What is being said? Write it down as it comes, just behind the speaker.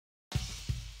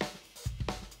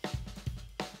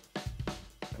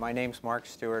My name's Mark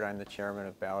Stewart. I'm the chairman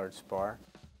of Ballard Spahr.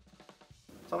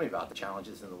 Tell me about the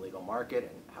challenges in the legal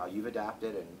market and how you've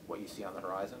adapted and what you see on the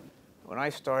horizon. When I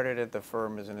started at the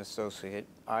firm as an associate,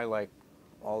 I, like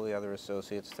all the other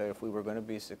associates, said if we were going to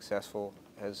be successful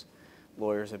as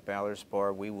lawyers at Ballard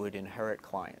Spahr, we would inherit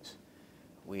clients.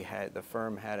 The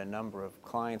firm had a number of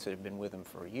clients that had been with them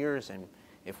for years, and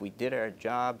if we did our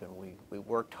job and we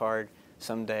worked hard,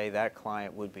 someday that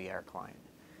client would be our client.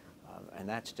 And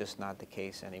that's just not the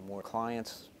case anymore.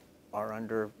 Clients are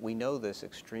under, we know this,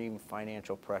 extreme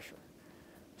financial pressure.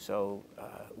 So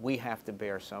we have to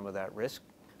bear some of that risk.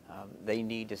 They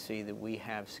need to see that we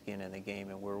have skin in the game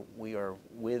and we are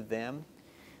with them.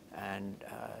 And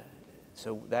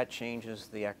so that changes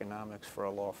the economics for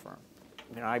a law firm.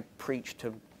 I mean, I preach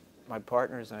to my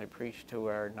partners and I preach to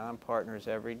our non-partners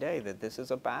every day that this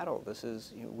is a battle. This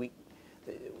is,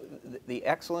 the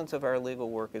excellence of our legal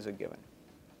work is a given.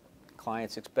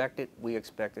 Clients expect it, we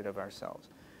expect it of ourselves.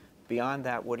 Beyond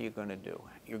that, what are you going to do?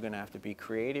 You're going to have to be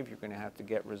creative, you're going to have to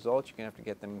get results, you're going to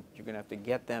have to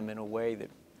get them in a way that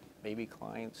maybe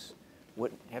clients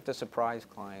wouldn't have to surprise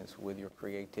clients with your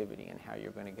creativity and how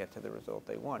you're going to get to the result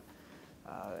they want.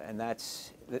 And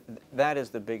that is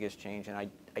the biggest change, and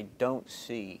I don't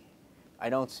see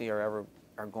our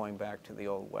going back to the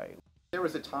old way. There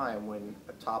was a time when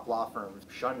top law firms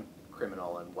shunned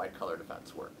criminal and white-collar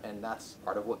defense work, and that's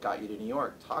part of what got you to New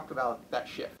York. Talk about that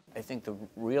shift. I think the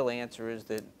real answer is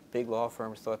that big law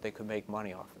firms thought they could make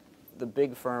money off it. The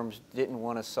big firms didn't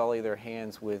want to sully their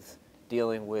hands with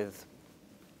dealing with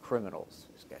criminals.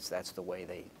 I guess that's the way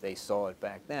they saw it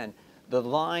back then. The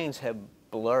lines have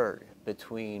blurred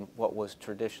between what was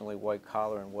traditionally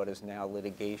white-collar and what is now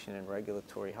litigation and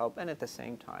regulatory help, and at the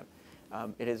same time,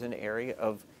 it is an area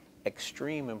of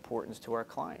extreme importance to our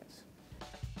clients.